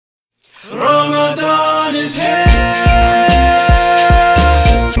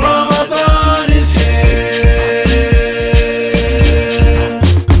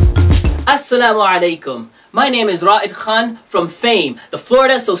Assalamu alaikum. My name is Raa'id Khan from FAYM, the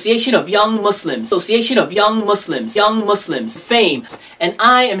Florida Association of Young Muslims. FAYM. And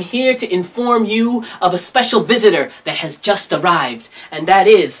I am here to inform you of a special visitor that has just arrived, and that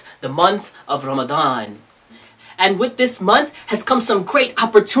is the month of Ramadan. And with this month has come some great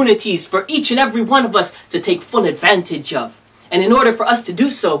opportunities for each and every one of us to take full advantage of. And in order for us to do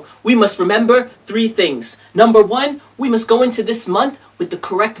so, we must remember three things. Number one, we must go into this month with the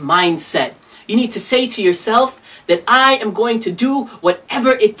correct mindset. You need to say to yourself that I am going to do whatever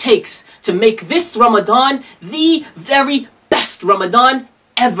it takes to make this Ramadan the very best Ramadan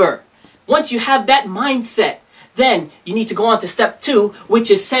ever. Once you have that mindset, then you need to go on to step two,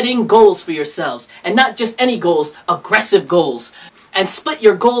 which is setting goals for yourselves. And not just any goals, aggressive goals. And split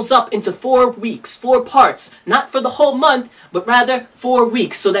your goals up into 4 weeks, 4 parts. Not for the whole month, but rather 4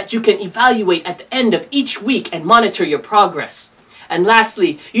 weeks, so that you can evaluate at the end of each week and monitor your progress. And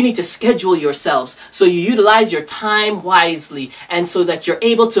lastly, you need to schedule yourselves so you utilize your time wisely and so that you're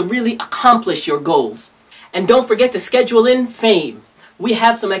able to really accomplish your goals. And don't forget to schedule in FAYM. We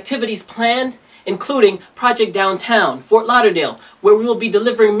have some activities planned, including Project Downtown, Fort Lauderdale, where we will be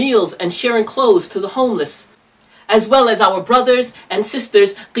delivering meals and sharing clothes to the homeless, as well as our brothers and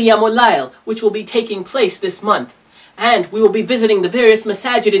sisters Qiyamul Layl, which will be taking place this month. And we will be visiting the various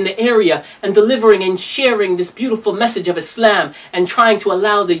masajid in the area and delivering and sharing this beautiful message of Islam and trying to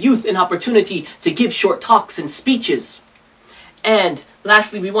allow the youth an opportunity to give short talks and speeches. And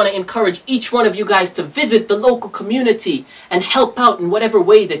lastly, we want to encourage each one of you guys to visit the local community and help out in whatever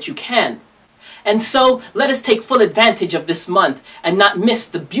way that you can. And so, let us take full advantage of this month and not miss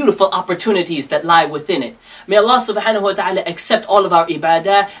the beautiful opportunities that lie within it. May Allah subhanahu wa ta'ala accept all of our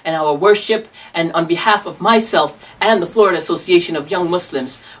ibadah and our worship. And on behalf of myself and the Florida Association of Young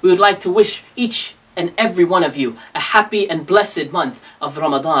Muslims, we would like to wish each and every one of you a happy and blessed month of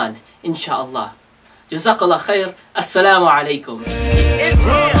Ramadan, inshaAllah. Jazakallah khair. Assalamu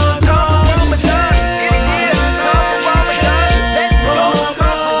alaikum.